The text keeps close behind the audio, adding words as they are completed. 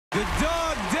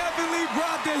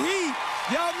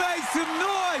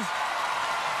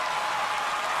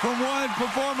From one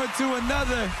performer to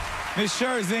another, Miss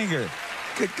Scherzinger.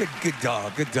 Good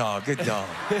dog, good dog, good dog.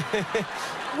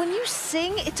 When you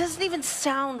sing, it doesn't even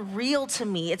sound real to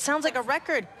me. It sounds like a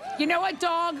record. You know what,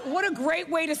 dog? What a great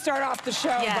way to start off the show,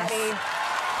 buddy.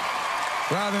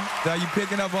 Robin, are you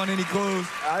picking up on any clues?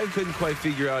 I couldn't quite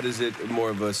figure out, is it more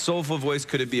of a soulful voice?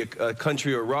 Could it be a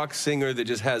country or rock singer that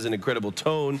just has an incredible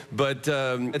tone? But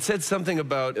it said something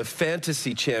about a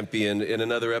fantasy champion in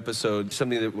another episode,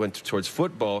 something that went towards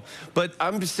football. But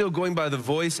I'm still going by the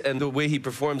voice and the way he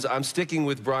performs. I'm sticking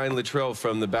with Brian Littrell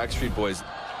from the Backstreet Boys.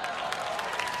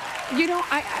 You know,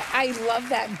 I love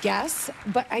that guess,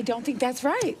 but I don't think that's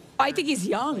right. I think he's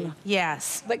young.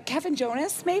 Yes. Like Kevin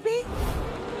Jonas, maybe?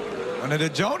 One of the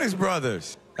Jonas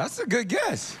Brothers. That's a good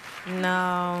guess.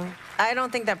 No, I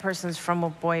don't think that person's from a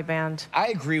boy band. I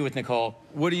agree with Nicole.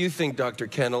 What do you think, Dr.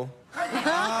 Kennel?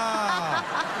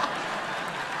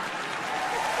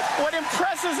 What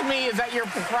impresses me is that you're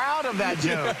proud of that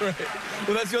joke. Yeah, right.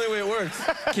 Well, that's the only way it works.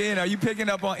 Ken, are you picking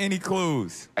up on any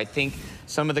clues? I think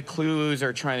some of the clues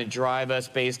are trying to drive us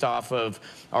based off of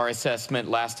our assessment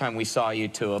last time we saw you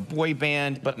to a boy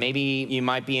band, but maybe you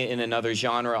might be in another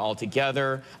genre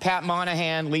altogether. Pat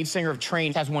Monahan, lead singer of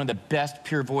Train, has one of the best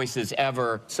pure voices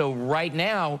ever. So right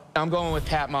now, I'm going with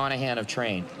Pat Monahan of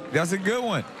Train. That's a good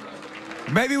one.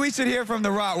 Maybe we should hear from the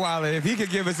Rottweiler. If he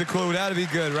could give us a clue, that'd be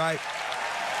good, right?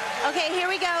 Okay, here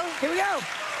we go. Here we go.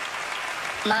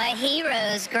 My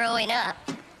heroes growing up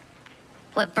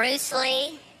were Bruce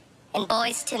Lee and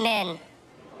Boys to Men.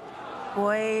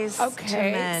 Boys to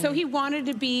Men. So he wanted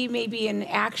to be maybe an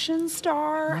action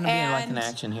star. I want to be like an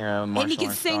action hero, a martial and he could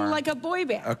arts sing star. like a boy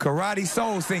band. A karate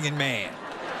soul singing man.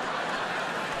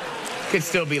 Could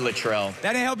still be Littrell.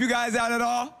 That didn't help you guys out at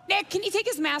all? Nick, can you take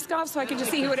his mask off so I can just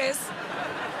see who it is?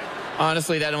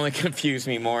 Honestly, that only confused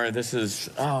me more. This is,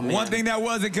 oh, man. One thing that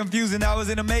wasn't confusing, that was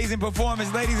an amazing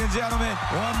performance, ladies and gentlemen.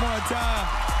 One more time,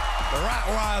 the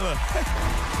Rottweiler.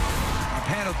 Our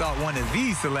panel thought one of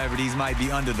these celebrities might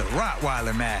be under the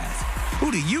Rottweiler mask.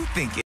 Who do you think it is?